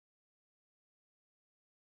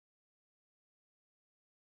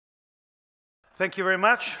Thank you very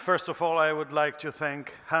much. First of all, I would like to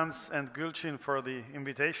thank Hans and Gülçin for the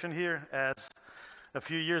invitation here. As a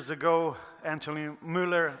few years ago, Anthony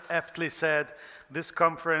Müller aptly said, this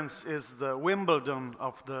conference is the Wimbledon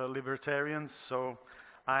of the libertarians, so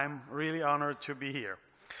I'm really honored to be here.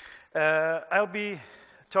 I'll be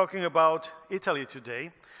talking about Italy today,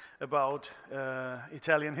 about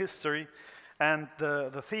Italian history, and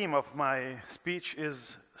the theme of my speech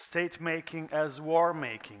is state-making as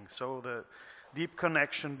war-making, so the deep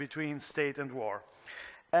connection between state and war.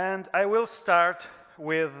 And I will start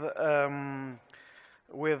with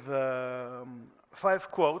 5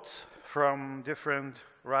 quotes from different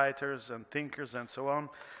writers and thinkers and so on,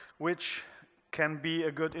 which can be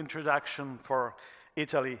a good introduction for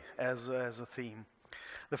Italy as a theme.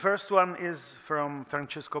 The first one is from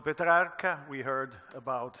Francesco Petrarca. We heard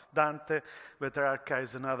about Dante. Petrarca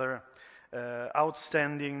is another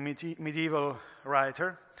outstanding medieval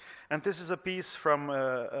writer. And this is a piece from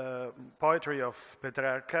poetry of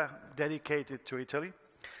Petrarca dedicated to Italy.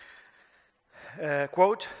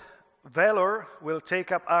 Quote, "Valor will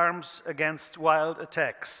take up arms against wild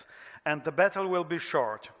attacks, and the battle will be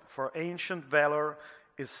short, for ancient valor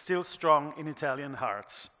is still strong in Italian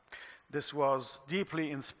hearts." This was deeply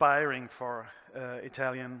inspiring for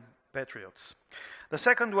Italian patriots. The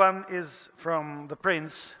second one is from The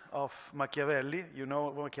Prince of Machiavelli. You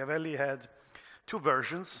know, Machiavelli had 2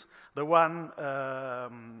 versions. The one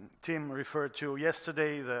Tim referred to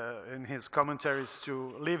yesterday in his commentaries to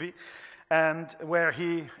Livy, and where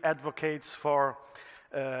he advocates for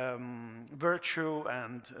virtue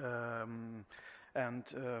and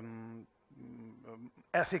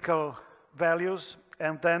ethical values.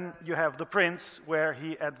 And then you have The Prince, where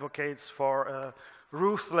he advocates for a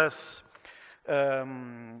ruthless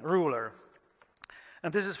ruler.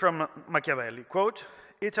 And this is from Machiavelli. Quote,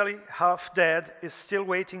 "Italy, half dead, is still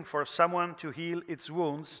waiting for someone to heal its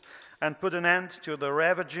wounds and put an end to the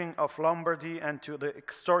ravaging of Lombardy and to the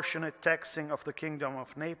extortionate taxing of the kingdom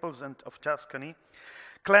of Naples and of Tuscany,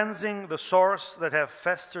 cleansing the sores that have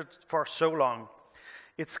festered for so long.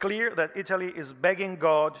 It's clear that Italy is begging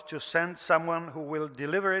God to send someone who will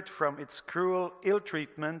deliver it from its cruel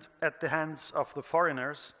ill-treatment at the hands of the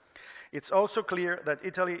foreigners. It's also clear that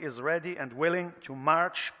Italy is ready and willing to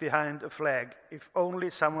march behind a flag, if only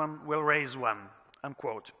someone will raise one,"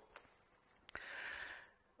 unquote.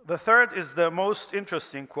 The third is the most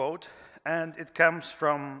interesting quote, and it comes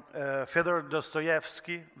from Fyodor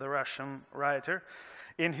Dostoevsky, the Russian writer,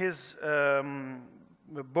 in his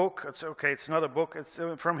book. It's not a book, it's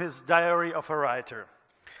from his Diary of a Writer.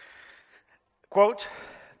 Quote,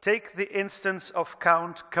 "Take the instance of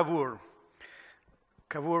Count Cavour."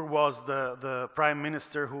 Cavour was the prime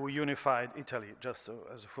minister who unified Italy, just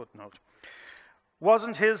as a footnote.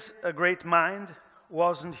 "Wasn't his a great mind?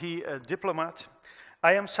 Wasn't he a diplomat?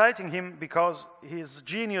 I am citing him because his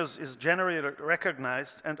genius is generally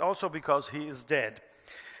recognized and also because he is dead.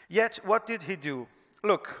 Yet what did he do?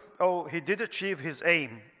 Look, he did achieve his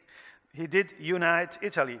aim. He did unite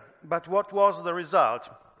Italy. But what was the result?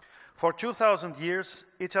 For 2,000 years,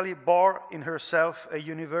 Italy bore in herself a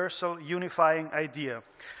universal unifying idea,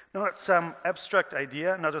 not some abstract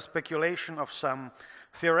idea, not a speculation of some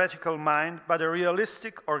theoretical mind, but a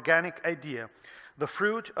realistic, organic idea, the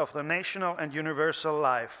fruit of the national and universal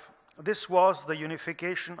life. This was the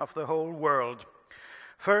unification of the whole world.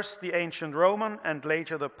 First the ancient Roman and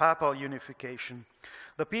later the Papal unification.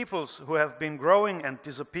 The peoples who have been growing and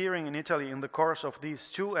disappearing in Italy in the course of these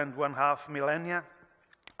 2.5 millennia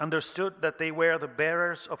understood that they were the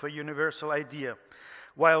bearers of a universal idea,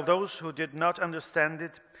 while those who did not understand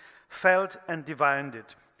it felt and divined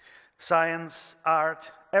it. Science,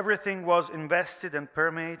 art, everything was invested and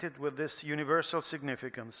permeated with this universal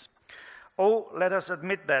significance. Oh, let us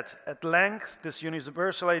admit that, at length, this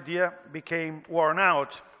universal idea became worn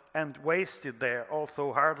out and wasted there,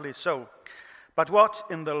 although hardly so. But what,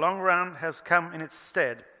 in the long run, has come in its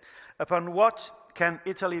stead? Upon what can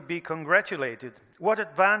Italy be congratulated? What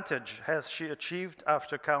advantage has she achieved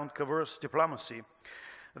after Count Cavour's diplomacy?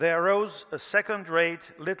 There arose a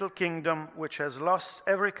second-rate little kingdom which has lost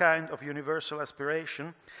every kind of universal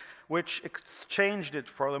aspiration, which exchanged it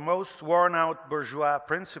for the most worn-out bourgeois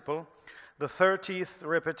principle, the 30th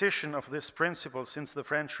repetition of this principle since the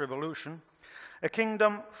French Revolution, a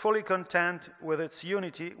kingdom fully content with its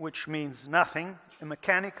unity, which means nothing, a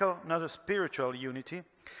mechanical, not a spiritual unity.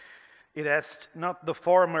 It has not the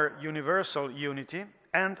former universal unity,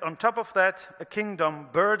 and on top of that, a kingdom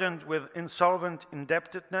burdened with insolvent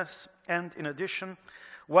indebtedness, and in addition,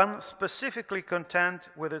 one specifically content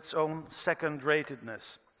with its own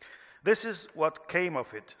second-ratedness. This is what came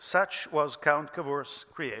of it. Such was Count Cavour's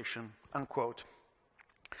creation, unquote.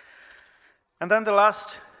 And then the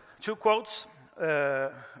last two quotes.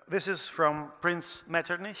 This is from Prince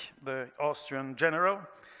Metternich, the Austrian general.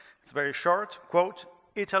 It's very short. Quote,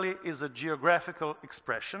 Italy is a geographical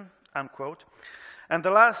expression, unquote. And the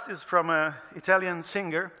last is from an Italian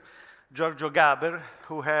singer, Giorgio Gaber,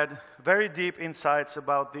 who had very deep insights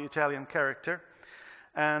about the Italian character.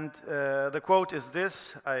 And the quote is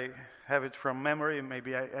this. I have it from memory.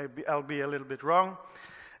 Maybe I'll be a little bit wrong.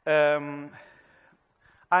 I'm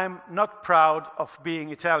not proud of being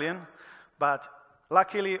Italian, but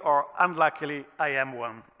luckily or unluckily, I am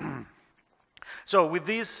one. So with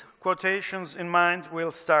these quotations in mind,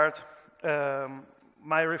 we'll start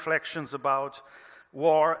my reflections about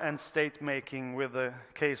war and state-making with the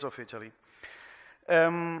case of Italy.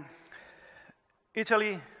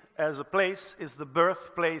 Italy, as a place, is the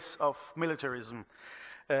birthplace of militarism.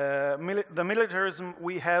 The militarism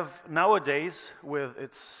we have nowadays, with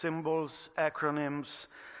its symbols, acronyms,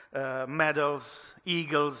 medals,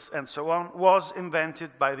 eagles, and so on, was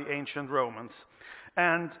invented by the ancient Romans.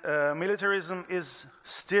 And militarism is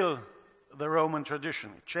still the Roman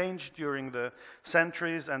tradition. It changed during the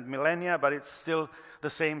centuries and millennia, but it's still the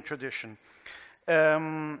same tradition.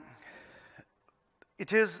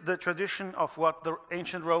 It is the tradition of what the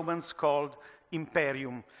ancient Romans called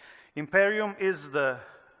imperium. Imperium is the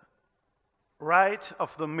right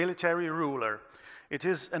of the military ruler. It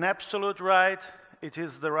is an absolute right. It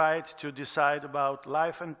is the right to decide about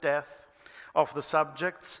life and death of the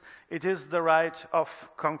subjects. It is the right of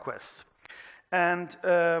conquest. And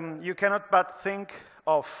you cannot but think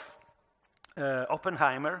of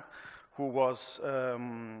Oppenheimer, who was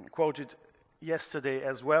quoted yesterday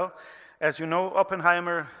as well. As you know,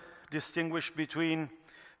 Oppenheimer distinguished between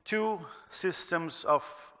two systems of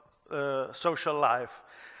social life.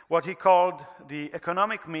 What he called the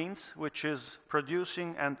economic means, which is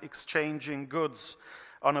producing and exchanging goods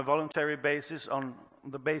on a voluntary basis, on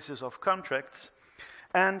the basis of contracts,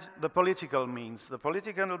 and the political means. The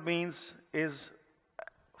political means is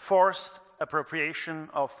forced appropriation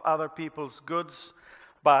of other people's goods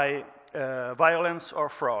by violence or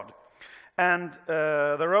fraud. And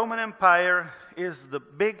the Roman Empire is the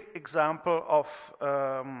big example of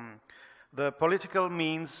the political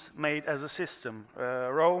means made as a system.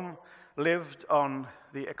 Rome lived on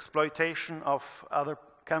the exploitation of other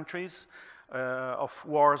countries, of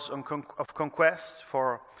wars of conquest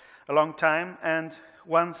for a long time, and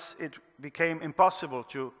once it became impossible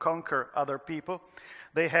to conquer other people,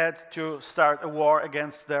 they had to start a war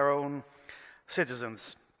against their own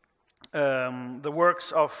citizens. The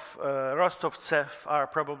works of Rostovtsev are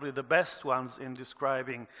probably the best ones in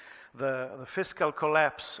describing the fiscal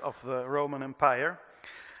collapse of the Roman Empire.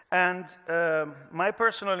 And my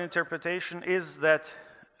personal interpretation is that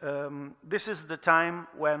this is the time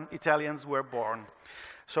when Italians were born.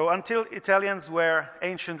 So until Italians were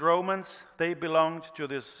ancient Romans, they belonged to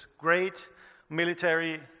this great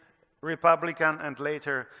military, republican, and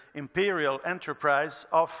later imperial enterprise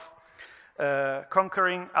of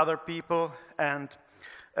conquering other people and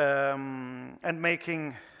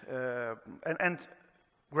making and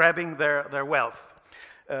grabbing their wealth.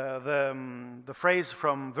 The phrase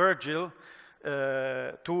from Virgil,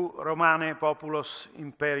 "Tu Romane populos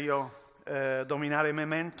imperio dominare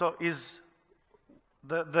memento," is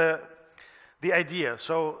the idea.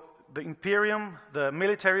 So the imperium, the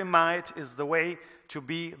military might, is the way to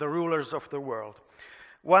be the rulers of the world.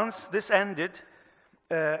 Once this ended,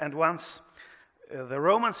 and once the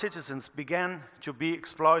Roman citizens began to be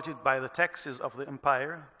exploited by the taxes of the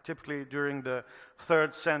empire, typically during the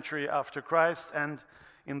 3rd century after Christ and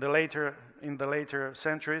in the later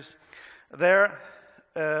centuries, there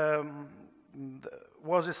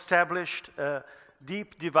was established a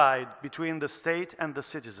deep divide between the state and the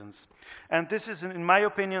citizens. And this is, in my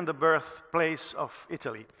opinion, the birthplace of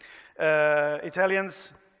Italy.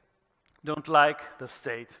 Italians don't like the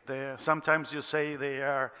state. Sometimes you say they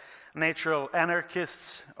are natural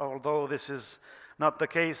anarchists, although this is not the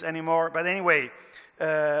case anymore. But anyway,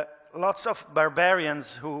 lots of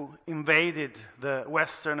barbarians who invaded the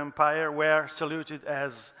Western Empire were saluted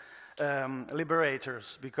as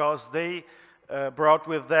liberators because they brought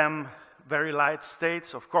with them very light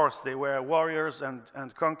states. Of course, they were warriors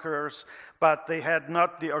and conquerors, but they had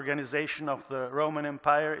not the organization of the Roman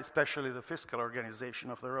Empire, especially the fiscal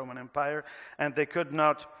organization of the Roman Empire, and they could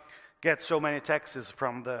not get so many taxes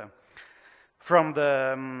from the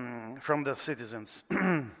citizens.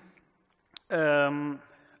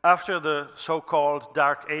 After the so-called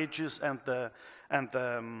Dark Ages and the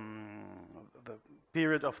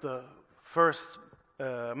period of the first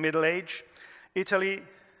Middle Age, Italy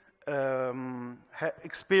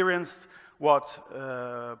experienced what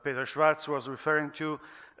Peter Schwarz was referring to,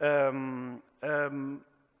 an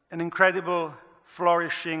incredible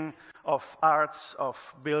flourishing of arts,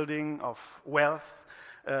 of building, of wealth.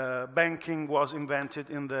 Banking was invented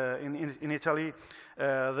in Italy.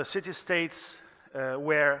 The city-states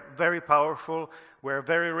were very powerful, were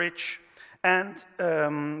very rich, and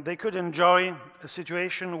they could enjoy a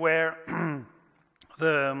situation where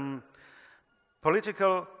the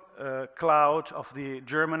political cloud of the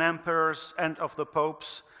German emperors and of the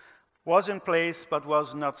popes was in place but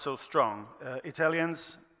was not so strong.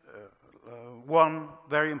 Italians won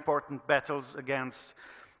very important battles against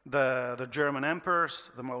the German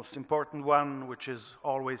emperors. The most important one, which is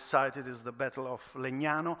always cited, is the Battle of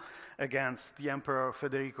Legnano against the Emperor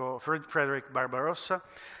Frederick Barbarossa.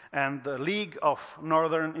 And the League of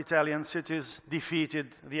Northern Italian cities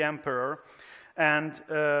defeated the emperor. And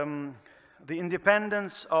the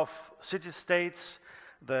independence of city-states,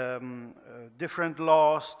 the different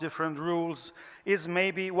laws, different rules, is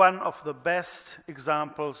maybe one of the best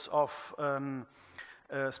examples of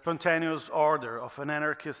spontaneous order, of an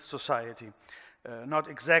anarchist society. Not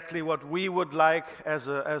exactly what we would like as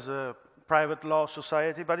a private law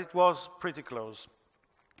society, but it was pretty close.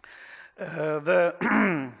 The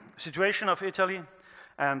situation of Italy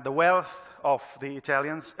and the wealth of the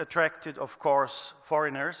Italians attracted, of course,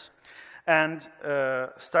 foreigners. And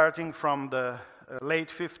starting from the late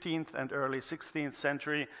 15th and early 16th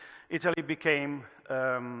century, Italy became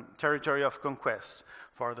territory of conquest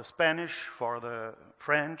for the Spanish, for the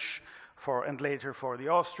French, and later for the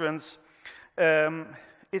Austrians.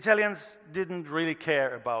 Italians didn't really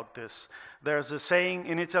care about this. There's a saying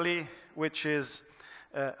in Italy which is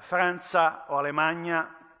Franza o Alemagna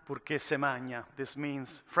purché se magna. This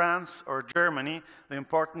means France or Germany, the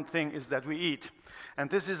important thing is that we eat. And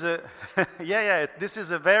this is a this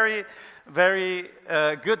is a very, very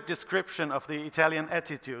good description of the Italian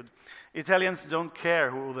attitude. Italians don't care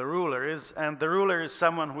who the ruler is, and the ruler is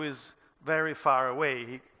someone who is very far away.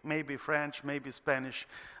 He may be French, maybe Spanish.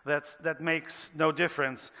 That makes no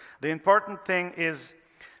difference. The important thing is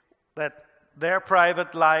that their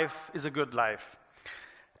private life is a good life.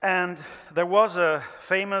 And there was a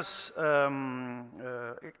famous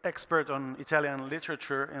expert on Italian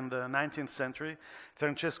literature in the 19th century,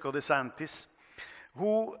 Francesco De Santis,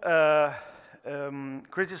 who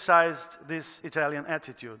criticized this Italian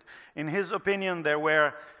attitude. In his opinion, there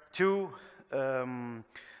were two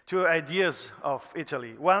ideas of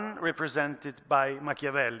Italy. One represented by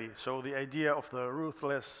Machiavelli, so the idea of the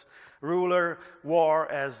ruthless ruler,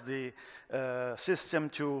 war as the system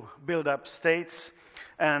to build up states,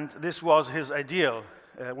 and this was his ideal.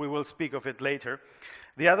 We will speak of it later.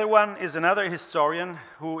 The other one is another historian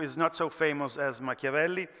who is not so famous as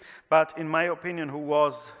Machiavelli, but in my opinion who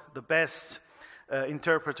was the best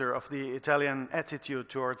interpreter of the Italian attitude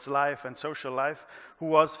towards life and social life, who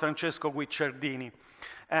was Francesco Guicciardini.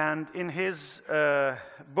 And in his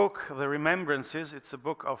book, The Remembrances, it's a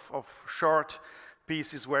book of short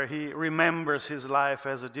pieces where he remembers his life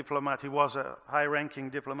as a diplomat. He was a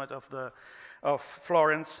high-ranking diplomat of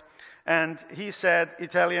Florence, and he said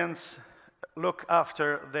Italians look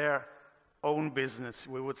after their own business,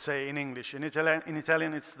 we would say in English. In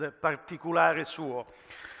Italian it's the particolare suo.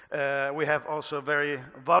 We have also a very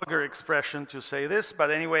vulgar expression to say this,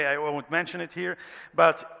 but anyway, I won't mention it here.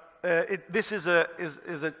 But this is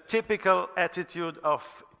a typical attitude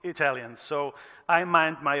of Italians. So I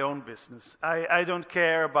mind my own business. I don't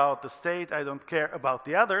care about the state. I don't care about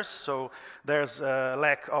the others. So there's a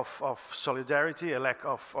lack of solidarity, a lack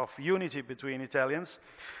of unity between Italians.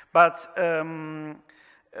 But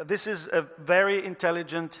this is a very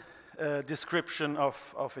intelligent description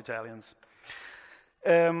of Italians.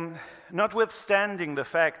 Notwithstanding the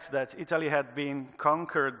fact that Italy had been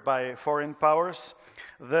conquered by foreign powers,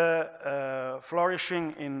 the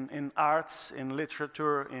flourishing in arts, in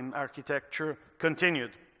literature, in architecture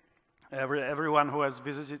continued. Everyone who has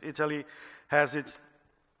visited Italy has it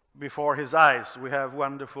before his eyes. We have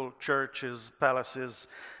wonderful churches, palaces,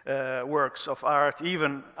 works of art.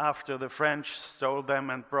 Even after the French stole them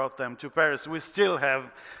and brought them to Paris, we still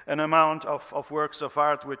have an amount of works of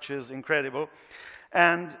art which is incredible.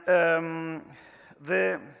 And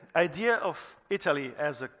the idea of Italy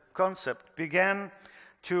as a concept began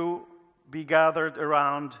to be gathered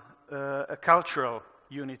around a cultural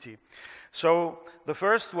unity. So the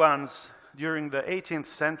first ones during the 18th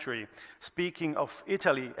century, speaking of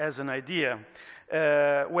Italy as an idea,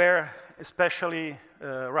 were especially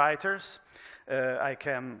writers. I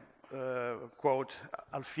can quote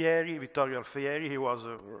Alfieri, Vittorio Alfieri. He was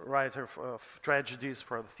a writer of tragedies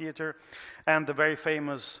for the theater, and the very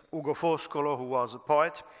famous Ugo Foscolo, who was a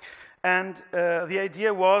poet. And the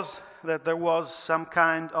idea was that there was some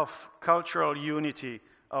kind of cultural unity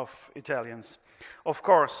of Italians. Of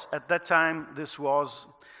course, at that time, this was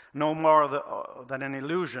no more than an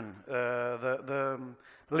illusion. The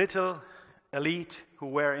little elite who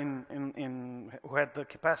were who had the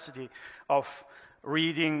capacity of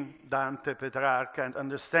reading Dante, Petrarca, and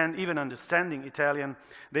understanding Italian,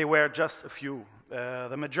 they were just a few.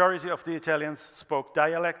 The majority of the Italians spoke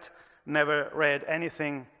dialect, never read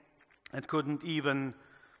anything, and couldn't even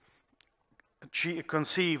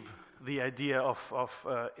conceive the idea of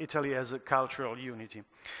Italy as a cultural unity.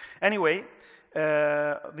 Anyway,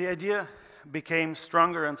 the idea became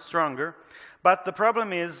stronger and stronger, but the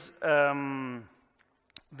problem is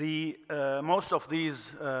most of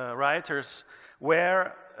these writers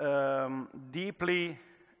were deeply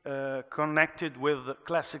connected with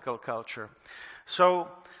classical culture. So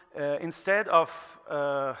instead of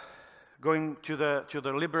going to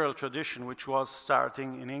the liberal tradition, which was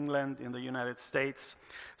starting in England, in the United States.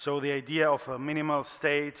 So the idea of a minimal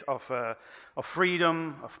state, of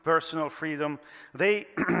freedom, of personal freedom, they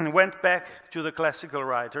went back to the classical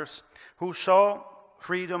writers who saw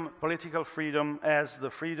freedom, political freedom, as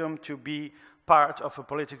the freedom to be part of a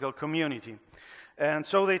political community. And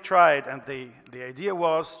so they tried, and the idea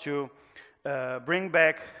was to bring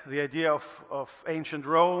back the idea of ancient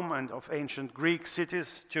Rome and of ancient Greek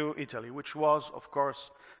cities to Italy, which was, of course,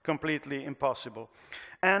 completely impossible.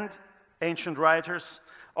 And ancient writers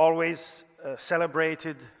always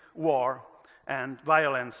celebrated war and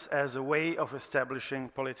violence as a way of establishing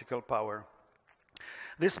political power.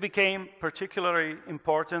 This became particularly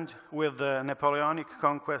important with the Napoleonic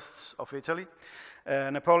conquests of Italy.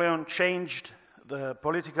 Napoleon changed the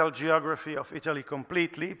political geography of Italy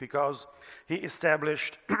completely because he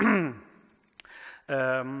established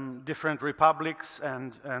different republics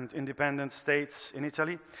and independent states in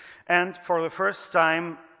Italy. And for the first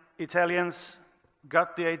time, Italians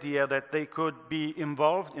got the idea that they could be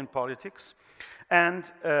involved in politics and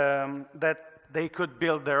that they could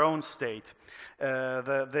build their own state.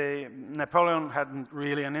 Napoleon hadn't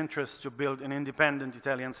really an interest to build an independent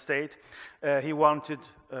Italian state. He wanted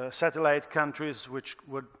satellite countries which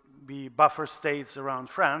would be buffer states around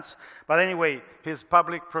France. But anyway, his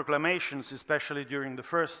public proclamations, especially during the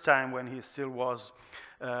first time when he still was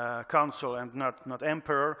consul and not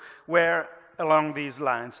emperor, were along these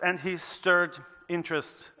lines. And he stirred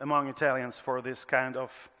interest among Italians for this kind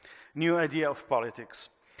of new idea of politics.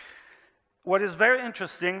 What is very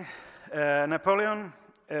interesting, Napoleon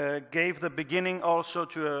gave the beginning also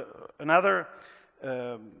to another,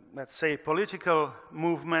 let's say, political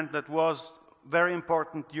movement that was very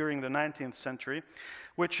important during the 19th century,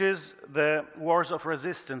 which is the wars of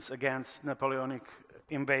resistance against Napoleonic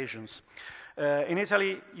invasions. In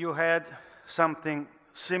Italy, you had something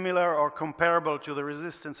similar or comparable to the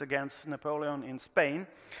resistance against Napoleon in Spain,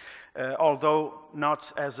 although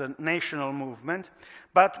not as a national movement.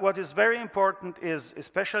 But what is very important is,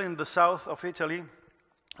 especially in the south of Italy,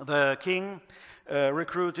 the king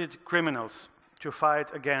recruited criminals to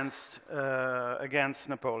fight against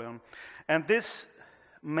Napoleon. And this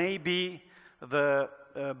may be the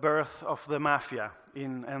birth of the mafia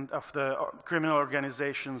and of the criminal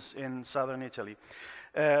organizations in southern Italy.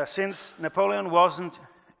 Since Napoleon wasn't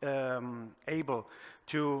able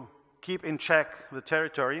to keep in check the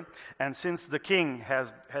territory, and since the king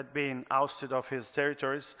had been ousted of his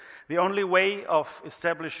territories, the only way of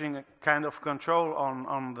establishing a kind of control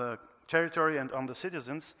on the territory and on the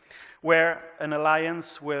citizens were an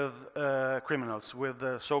alliance with criminals, with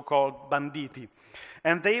the so-called banditi.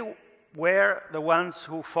 And they were the ones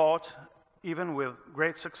who fought, even with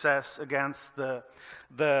great success, against the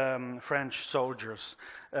French soldiers.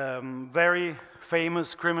 Very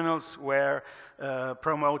famous criminals were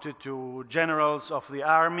promoted to generals of the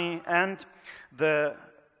army, and the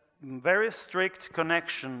very strict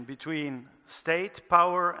connection between state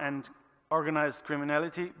power and organized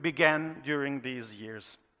criminality began during these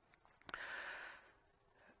years.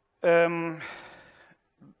 During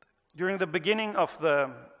the beginning of the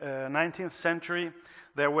 19th century,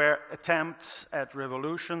 there were attempts at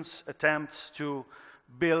revolutions, attempts to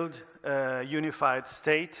build a unified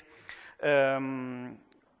state.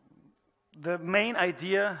 The main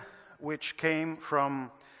idea, which came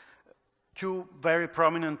from two very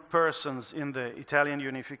prominent persons in the Italian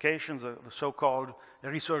unification, the so-called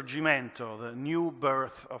Risorgimento, the new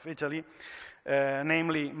birth of Italy,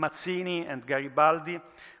 namely Mazzini and Garibaldi,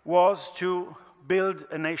 was to build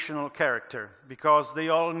a national character, because they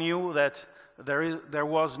all knew that there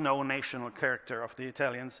was no national character of the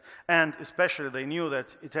Italians, and especially they knew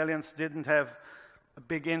that Italians didn't have a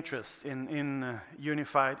big interest in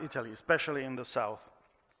unified Italy, especially in the south.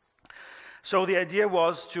 So the idea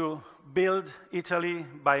was to build Italy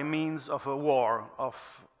by means of a war,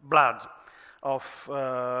 of blood, of,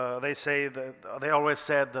 they always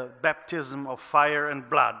said, the baptism of fire and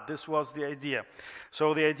blood. This was the idea.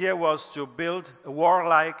 So the idea was to build a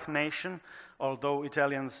warlike nation, although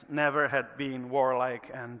Italians never had been warlike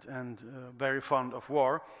and very fond of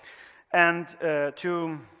war, and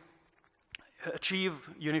to achieve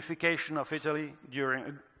unification of Italy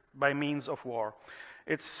by means of war.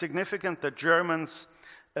 It's significant that Germans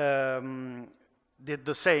did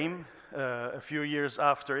the same a few years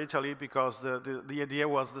after Italy, because the idea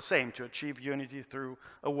was the same, to achieve unity through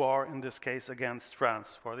a war, in this case against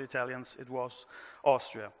France. For the Italians, it was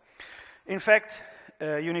Austria. In fact,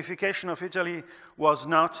 unification of Italy was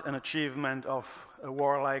not an achievement of a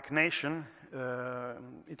warlike nation.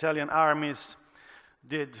 Italian armies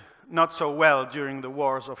did not so well during the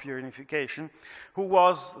wars of unification. Who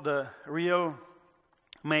was the real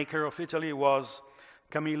maker of Italy was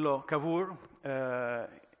Camillo Cavour.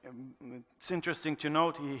 It's interesting to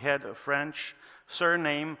note he had a French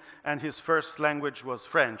surname and his first language was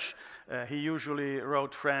French. He usually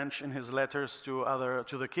wrote French in his letters to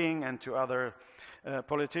the king and to other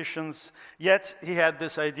politicians. Yet he had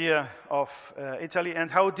this idea of Italy.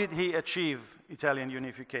 And how did he achieve Italian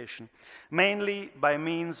unification? Mainly by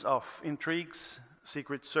means of intrigues,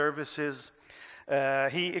 secret services.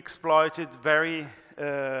 He exploited very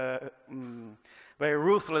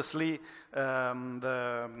ruthlessly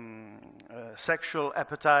the sexual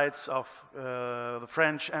appetites of the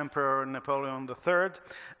French Emperor Napoleon III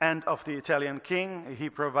and of the Italian king. He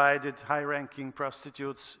provided high-ranking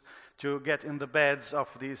prostitutes to get in the beds of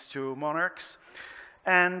these two monarchs.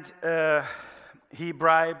 And he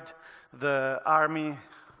bribed the army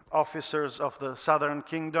officers of the southern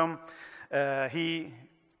kingdom. He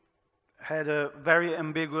had a very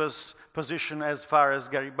ambiguous position as far as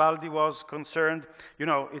Garibaldi was concerned. You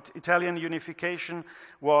know, Italian unification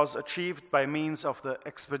was achieved by means of the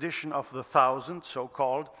Expedition of the Thousand,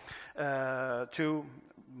 so-called. Two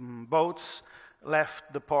boats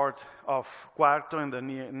left the port of Quarto in the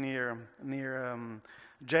near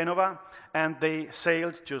Genova, and they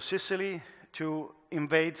sailed to Sicily to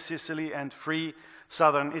invade Sicily and free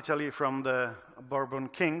southern Italy from the Bourbon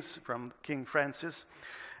kings, from King Francis.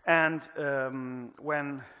 And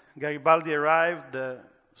when Garibaldi arrived, the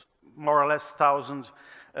more or less 1,000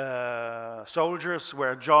 soldiers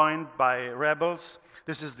were joined by rebels.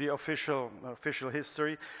 This is the official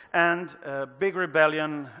history. And a big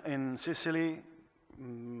rebellion in Sicily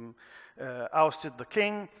ousted the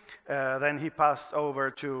king. Then he passed over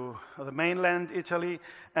to the mainland Italy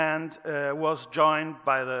and was joined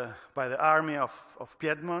by the army of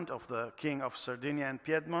Piedmont, of the king of Sardinia and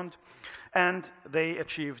Piedmont. And they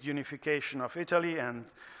achieved unification of Italy, and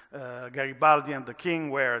Garibaldi and the king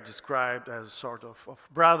were described as sort of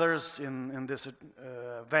brothers in this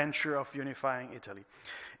venture of unifying Italy.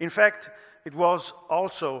 In fact, it was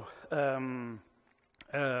also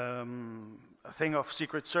a thing of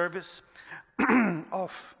secret service,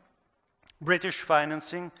 of British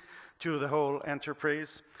financing to the whole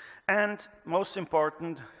enterprise. And most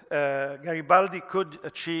important, Garibaldi could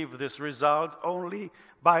achieve this result only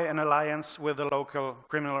by an alliance with the local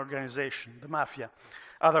criminal organization, the mafia.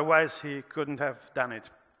 Otherwise, he couldn't have done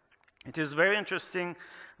it. It is very interesting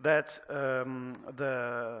that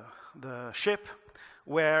the ship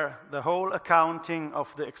where the whole accounting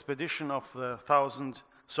of the expedition of the 1,000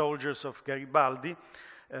 soldiers of Garibaldi,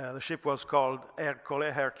 the ship was called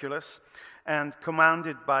Hercules, and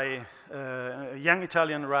commanded by a young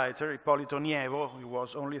Italian writer, Ippolito Nievo, who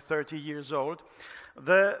was only 30 years old.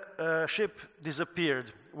 The ship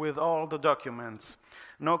disappeared with all the documents.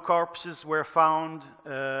 No corpses were found,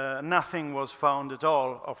 nothing was found at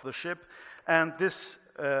all of the ship, and this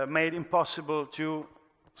made impossible to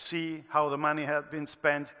see how the money had been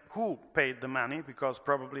spent, who paid the money, because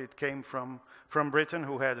probably it came from Britain,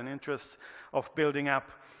 who had an interest of building up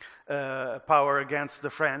power against the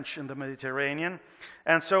French in the Mediterranean.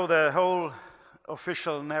 And so the whole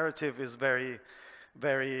official narrative is very,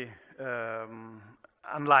 very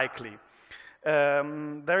unlikely.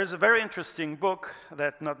 There is a very interesting book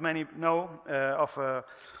that not many know of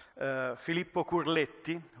Filippo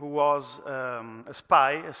Curletti, who was a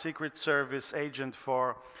spy, a secret service agent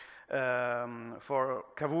for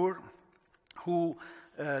Cavour, who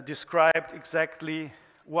described exactly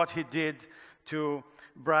what he did to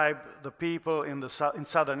bribe the people in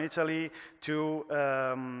southern Italy, to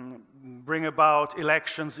bring about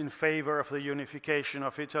elections in favor of the unification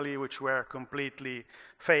of Italy, which were completely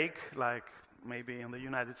fake, like maybe in the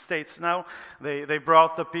United States now. They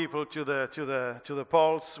brought the people to the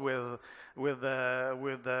polls with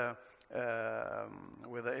the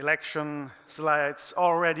election slides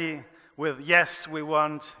already with "yes, we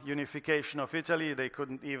want unification of Italy." They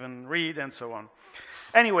couldn't even read, and so on.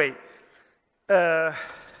 Anyway,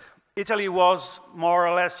 Italy was more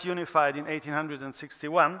or less unified in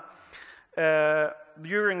 1861.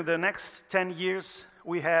 During the next 10 years,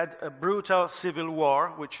 we had a brutal civil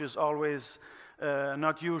war, which is always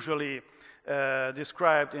not usually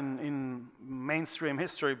described in mainstream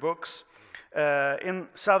history books. In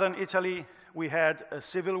southern Italy, we had a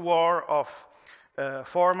civil war of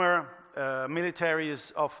former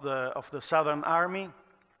militaries of the Southern Army,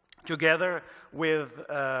 together with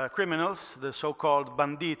criminals, the so-called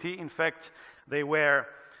banditi. In fact, they were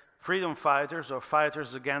freedom fighters or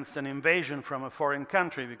fighters against an invasion from a foreign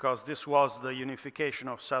country, because this was the unification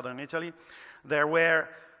of southern Italy. There were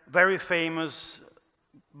very famous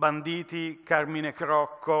banditi, Carmine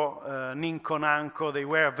Crocco, Ninco Nanco. They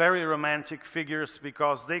were very romantic figures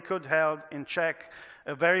because they could hold in check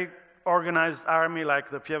a very organized army like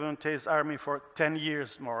the Piemontese army for 10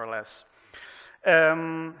 years, more or less.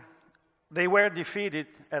 They were defeated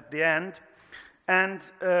at the end, and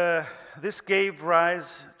this gave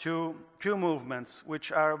rise to two movements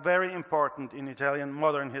which are very important in Italian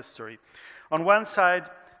modern history. On one side,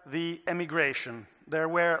 the emigration. There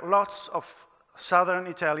were lots of southern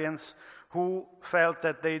Italians who felt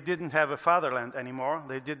that they didn't have a fatherland anymore.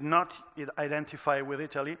 They did not identify with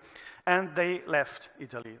Italy, and they left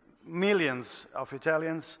Italy. Millions of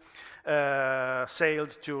Italians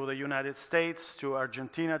sailed to the United States, to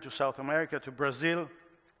Argentina, to South America, to Brazil,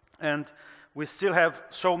 and we still have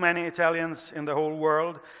so many Italians in the whole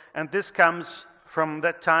world, and this comes from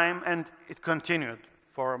that time, and it continued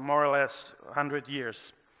for more or less 100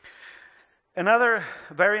 years. Another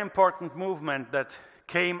very important movement that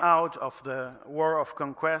came out of the War of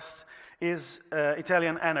Conquest is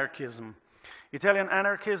Italian anarchism. Italian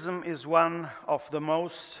anarchism is one of the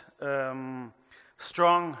most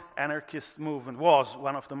strong anarchist movement, was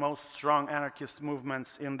one of the most strong anarchist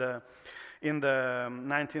movements in the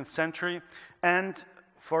 19th century, and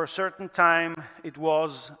for a certain time it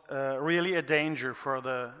was really a danger for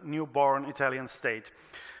the newborn Italian state.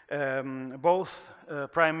 Both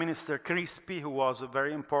Prime Minister Crispi, who was a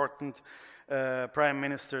very important prime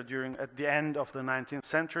minister at the end of the 19th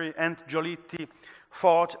century, and Giolitti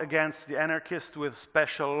fought against the anarchists with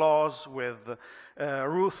special laws, with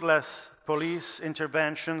ruthless police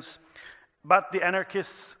interventions. But the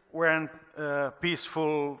anarchists weren't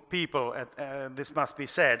peaceful people, this must be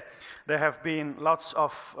said. There have been lots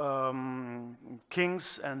of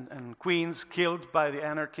kings and queens killed by the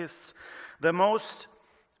anarchists. The most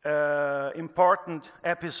important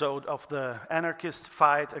episode of the anarchist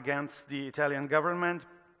fight against the Italian government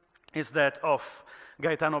is that of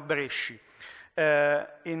Gaetano Bresci.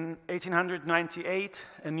 In 1898,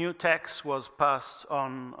 a new tax was passed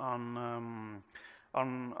on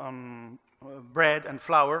bread and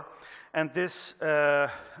flour, and this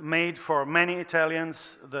made for many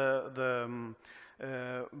Italians the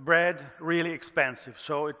bread really expensive.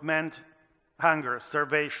 So it meant hunger,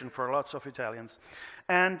 starvation for lots of Italians.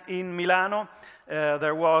 And in Milano,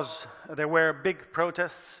 there were big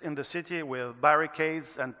protests in the city with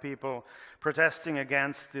barricades and people protesting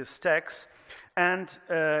against this tax. And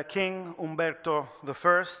King Umberto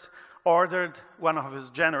I ordered one of his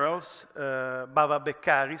generals, Bava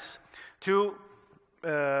Beccaris, to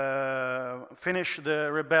finish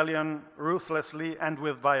the rebellion ruthlessly and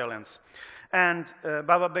with violence. And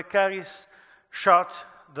Bava Beccaris shot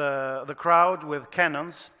the crowd with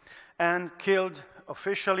cannons and killed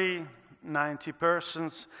officially 90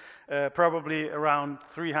 persons, probably around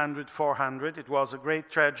 300, 400. It was a great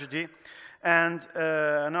tragedy. And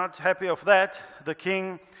not happy of that, the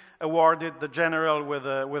king awarded the general with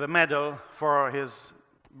a medal for his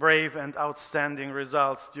brave and outstanding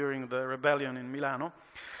results during the rebellion in Milano.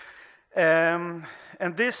 And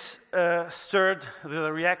this stirred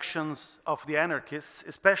the reactions of the anarchists,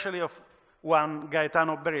 especially of one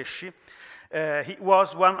Gaetano Bresci. He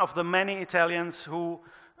was one of the many Italians who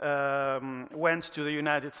went to the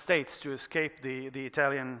United States to escape the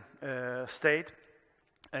Italian state.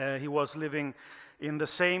 He was living in the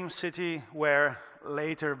same city where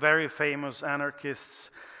later very famous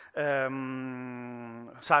anarchists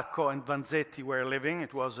Sacco and Vanzetti were living.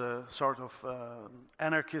 It was a sort of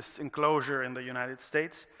anarchist enclosure in the United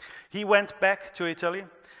States. He went back to Italy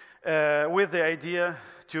with the idea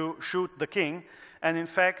to shoot the king. And in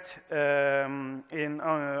fact, on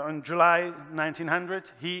July 1900,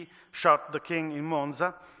 he shot the king in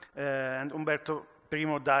Monza, and Umberto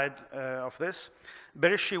I died of this.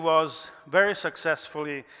 Berisci was very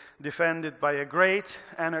successfully defended by a great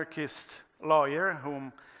anarchist lawyer,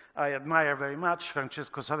 whom I admire very much,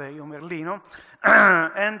 Francesco Saverio Merlino,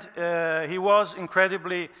 and he was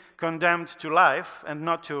incredibly condemned to life, and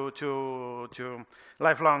not to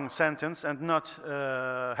lifelong sentence, and not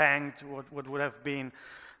hanged, what would have been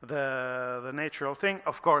the natural thing.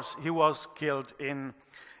 Of course, he was killed in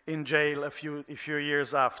jail a few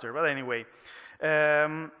years after. But anyway,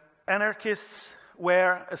 anarchists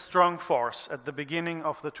were a strong force at the beginning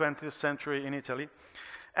of the 20th century in Italy,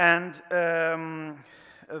 and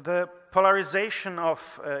the polarization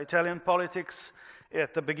of Italian politics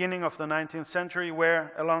at the beginning of the 19th century were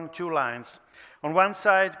along two lines. On one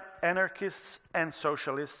side, anarchists and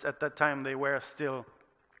socialists. At that time, they were still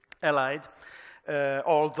allied,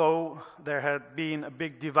 although there had been a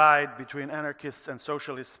big divide between anarchists and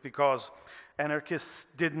socialists, because anarchists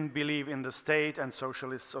didn't believe in the state, and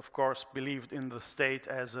socialists, of course, believed in the state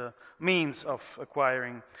as a means of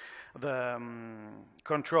acquiring the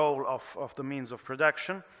control of the means of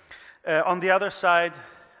production. On the other side,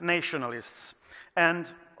 nationalists, and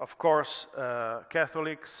of course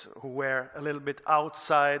Catholics, who were a little bit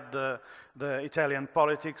outside the Italian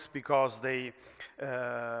politics, because the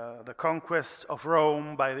conquest of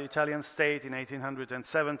Rome by the Italian state in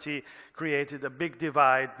 1870 created a big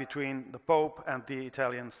divide between the Pope and the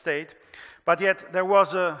Italian state. But yet there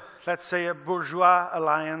was let's say, a bourgeois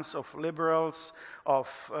alliance of liberals,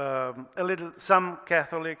 of some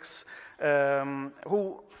Catholics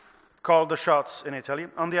who called the shots in Italy.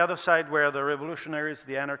 On the other side were the revolutionaries,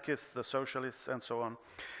 the anarchists, the socialists, and so on.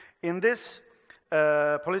 In this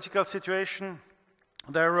political situation,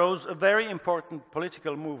 there arose a very important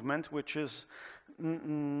political movement, which is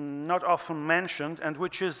not often mentioned, and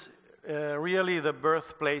which is really the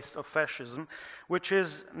birthplace of fascism, which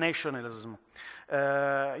is nationalism.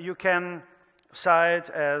 You can cite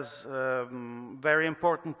as very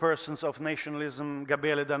important persons of nationalism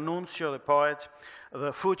Gabriele D'Annunzio, the poet,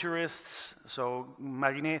 the futurists, so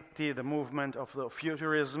Marinetti, the movement of the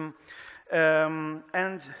futurism,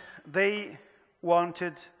 and they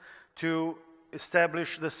wanted to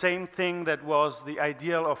establish the same thing that was the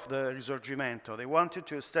ideal of the Risorgimento. They wanted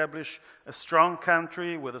to establish a strong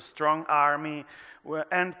country with a strong army,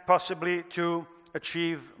 and possibly to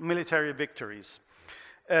achieve military victories.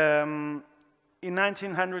 In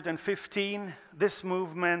 1915, this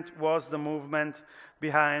movement was the movement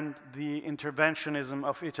behind the interventionism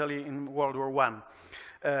of Italy in World War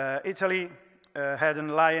I. Italy had an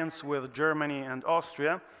alliance with Germany and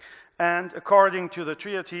Austria, and according to the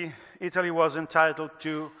treaty, Italy was entitled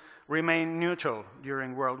to remain neutral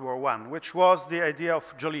during World War I, which was the idea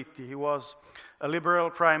of Giolitti. He was a liberal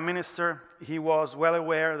prime minister. He was well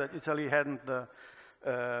aware that Italy hadn't the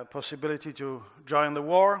possibility to join the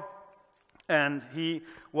war, and he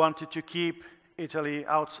wanted to keep Italy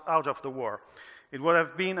out of the war. It would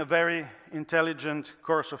have been a very intelligent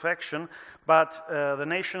course of action, but the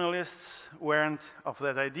nationalists weren't of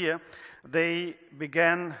that idea. They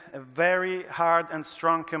began a very hard and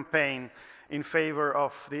strong campaign in favor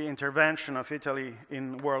of the intervention of Italy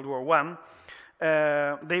in World War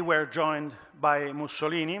I. They were joined by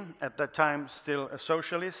Mussolini, at that time still a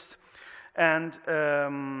socialist, and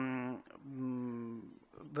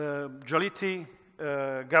the Giolitti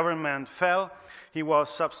government fell. He was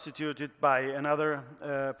substituted by another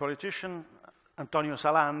politician, Antonio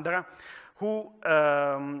Salandra, who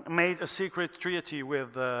made a secret treaty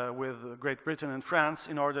with Great Britain and France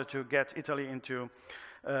in order to get Italy into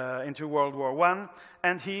World War I,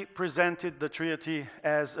 and he presented the treaty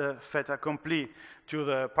as a fait accompli to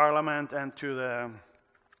the parliament and to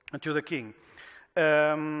the king.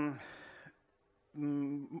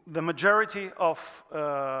 The majority of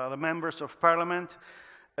the members of parliament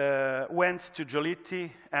went to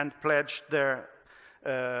Giolitti and pledged their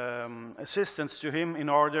assistance to him in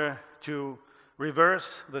order to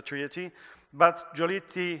reverse the treaty, but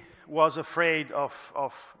Giolitti was afraid of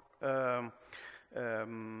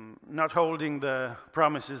not holding the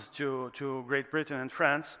promises to Great Britain and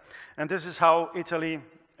France, and this is how Italy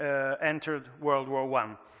entered World War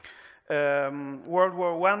I. World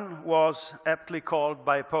War I was aptly called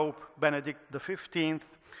by Pope Benedict XV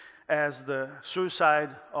as the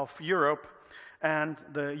suicide of Europe and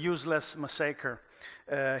the useless massacre.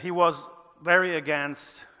 He was very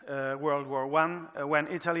against World War I. When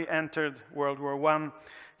Italy entered World War I,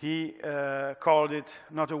 he called it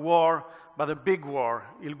not a war, but a big war,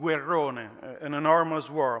 il guerrone, an enormous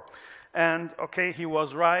war. And okay, he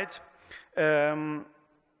was right.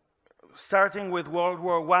 Starting with World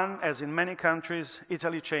War I, as in many countries,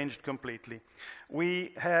 Italy changed completely.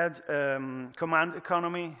 We had command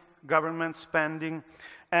economy, government spending,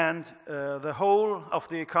 and the whole of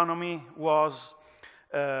the economy was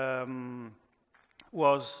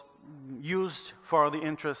used for the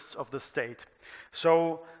interests of the state.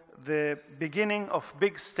 So the beginning of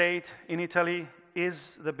big state in Italy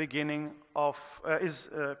is the beginning of,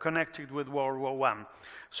 connected with World War I.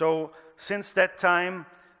 So since that time,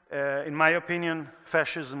 in my opinion,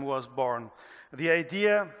 fascism was born. The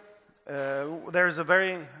idea, there is a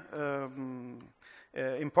very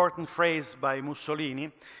important phrase by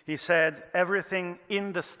Mussolini. He said, everything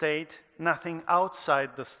in the state, nothing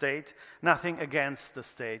outside the state, nothing against the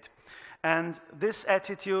state. And this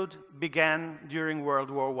attitude began during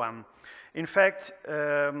World War I. In fact,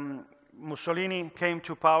 Mussolini came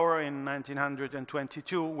to power in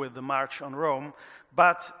 1922 with the March on Rome,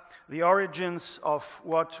 but the origins of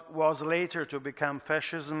what was later to become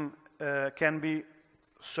fascism can be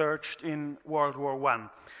searched in World War I.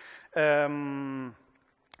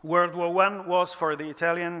 World War I was for the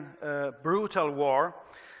Italian brutal war.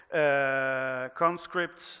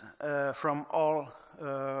 Conscripts from all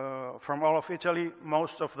of Italy,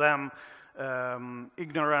 most of them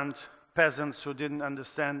ignorant peasants who didn't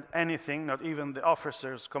understand anything, not even the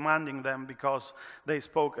officers commanding them because they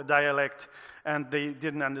spoke a dialect and they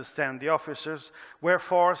didn't understand the officers, were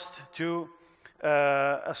forced to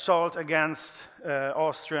assault against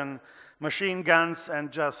Austrian machine guns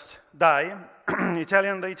and just die.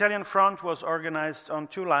 The Italian front was organized on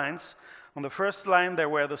two lines. On the first line, there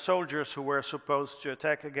were the soldiers who were supposed to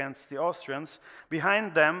attack against the Austrians.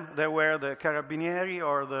 Behind them, there were the Carabinieri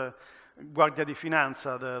or the Guardia di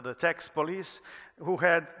Finanza, the tax police, who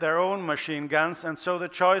had their own machine guns. And so the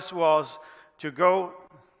choice was to go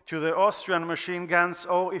to the Austrian machine guns,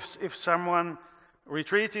 or if someone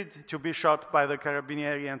retreated, to be shot by the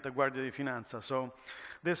Carabinieri and the Guardia di Finanza. So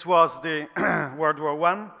this was the World War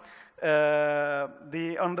I.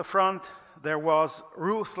 On the front, there was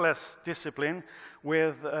ruthless discipline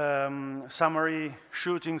with summary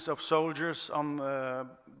shootings of soldiers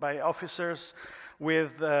by officers,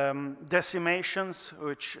 with decimations,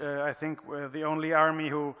 which I think the only army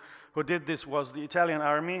who did this was the Italian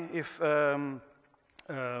army. If a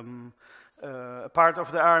part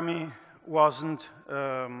of the army wasn't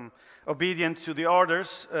obedient to the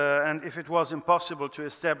orders, and if it was impossible to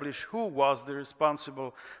establish who was the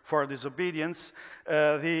responsible for disobedience,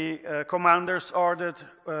 the commanders ordered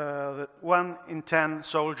 1 in 10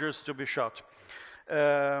 soldiers to be shot.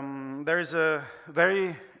 There is a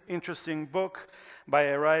very interesting book by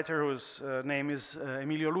a writer whose name is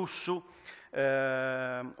Emilio Lussu,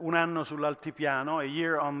 Un anno sull'altipiano, a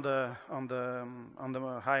year on the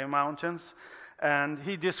high mountains. And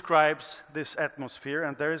he describes this atmosphere,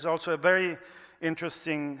 and there is also a very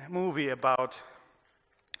interesting movie about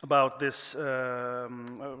this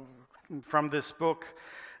from this book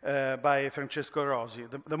by Francesco Rosi.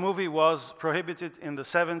 The movie was prohibited in the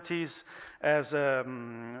 70s as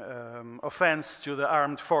an offense to the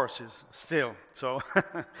armed forces, still. So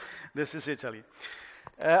this is Italy.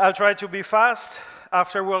 I'll try to be fast.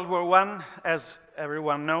 After World War I, as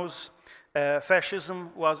everyone knows,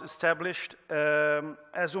 fascism was established.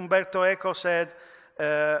 As Umberto Eco said,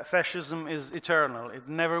 fascism is eternal. It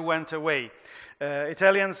never went away.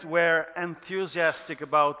 Italians were enthusiastic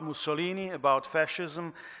about Mussolini, about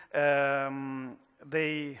fascism.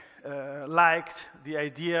 They liked the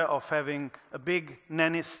idea of having a big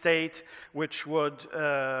nanny state which would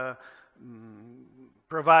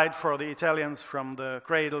provide for the Italians from the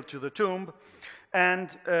cradle to the tomb. And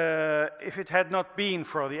if it had not been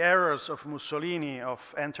for the errors of Mussolini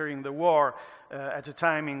of entering the war at a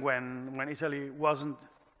timing when Italy wasn't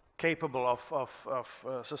capable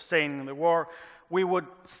of sustaining the war, we would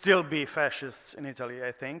still be fascists in Italy,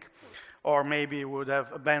 I think. Or maybe would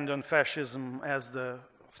have abandoned fascism as the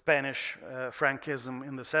Spanish Frankism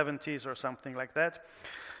in the 70s or something like that.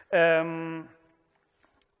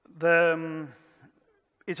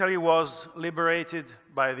 Italy was liberated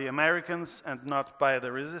by the Americans and not by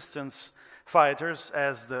the resistance fighters,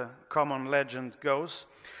 as the common legend goes.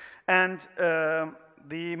 And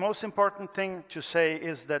the most important thing to say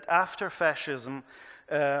is that after fascism,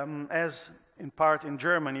 as in part in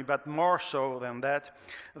Germany, but more so than that,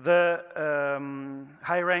 the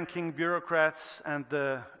high-ranking bureaucrats and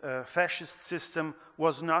the fascist system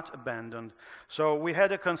was not abandoned. So we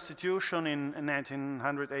had a constitution in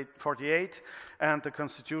 1948, and the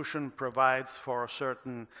constitution provides for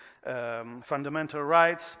certain fundamental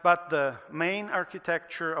rights, but the main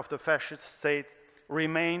architecture of the fascist state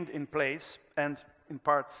remained in place, and in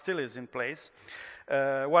part still is in place.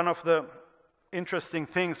 One of the interesting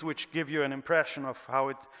things which give you an impression of how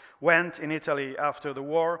it went in Italy after the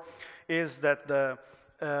war is that the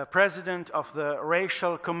president of the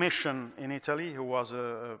Racial Commission in Italy, who was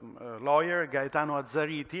a lawyer, Gaetano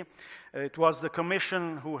Azzariti, it was the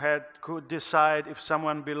commission who could decide if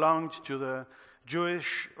someone belonged to the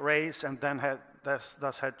Jewish race and then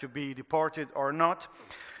thus had to be deported or not.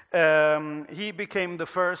 He became the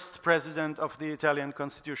first president of the Italian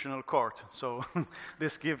Constitutional Court. So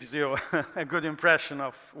this gives you a good impression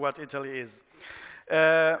of what Italy is.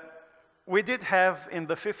 We did have in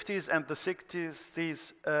the 50s and the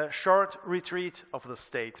 60s a short retreat of the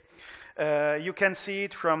state. You can see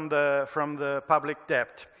it from the public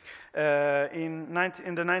debt. In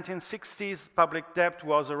the 1960s, public debt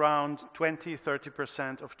was around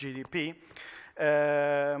 20–30% of GDP.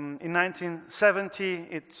 In 1970,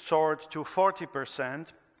 it soared to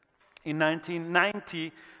 40%. In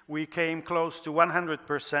 1990, we came close to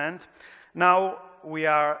 100%. Now we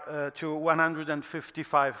are to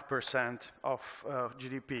 155% of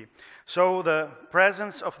GDP. So the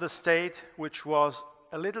presence of the state, which was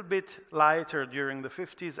a little bit lighter during the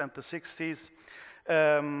 50s and the 60s,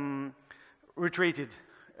 retreated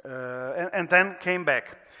and then came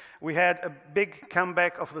back. We had a big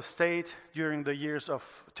comeback of the state during the years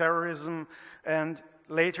of terrorism, and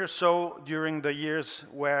later so during the years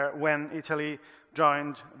when Italy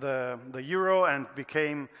joined the euro and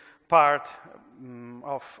became part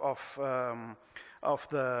of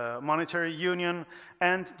the monetary union.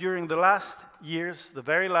 And during the last years, the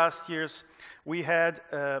very last years, we had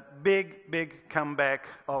a big comeback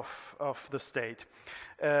of the state.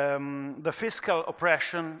 The fiscal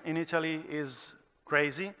oppression in Italy is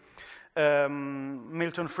crazy.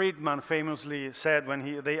 Milton Friedman famously said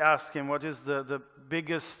when they asked him what is the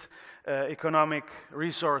biggest economic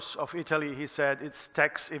resource of Italy, he said it's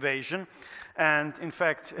tax evasion. And in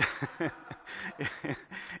fact,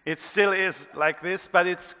 it still is like this, but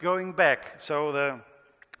it's going back. So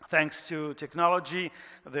thanks to technology,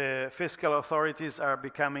 the fiscal authorities are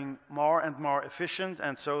becoming more and more efficient,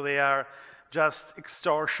 and so they are just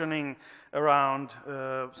extortioning around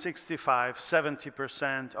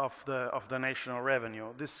 65–70% of the national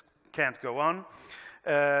revenue. This can't go on.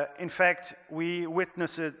 In fact, we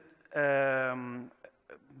witnessed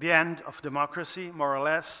the end of democracy, more or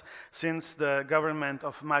less, since the government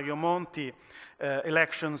of Mario Monti.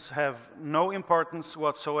 Elections have no importance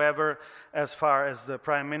whatsoever as far as the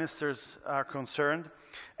prime ministers are concerned.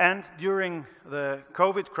 And during the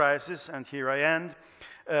COVID crisis, and here I end,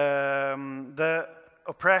 the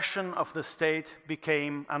oppression of the state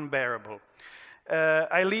became unbearable.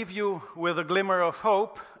 I leave you with a glimmer of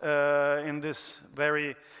hope in this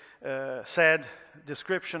very sad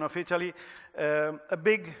description of Italy. A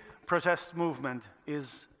big protest movement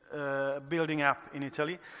is building up in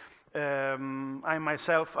Italy. I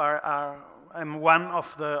myself am one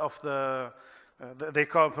of the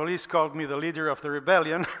police called me the leader of the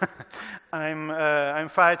rebellion. I'm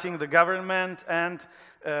fighting the government, and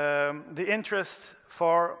the interest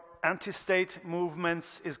for anti-state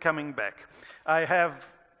movements is coming back. I have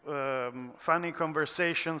funny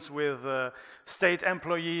conversations with state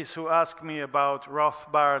employees who ask me about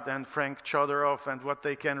Rothbard and Frank Chodorov and what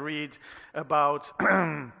they can read about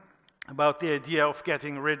about the idea of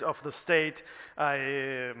getting rid of the state.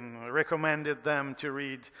 I recommended them to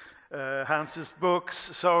read Hans's books.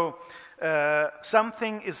 So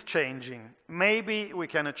something is changing. Maybe we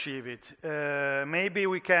can achieve it. Maybe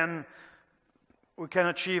we can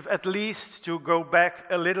achieve at least to go back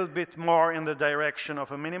a little bit more in the direction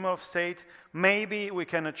of a minimal state. Maybe we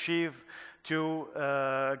can achieve to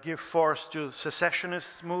give force to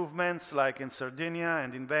secessionist movements like in Sardinia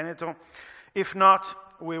and in Veneto. If not,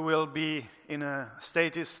 we will be in a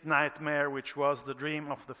statist nightmare, which was the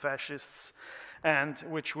dream of the fascists, and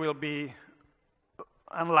which will be,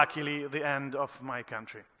 unluckily, the end of my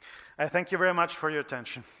country. I thank you very much for your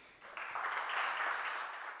attention.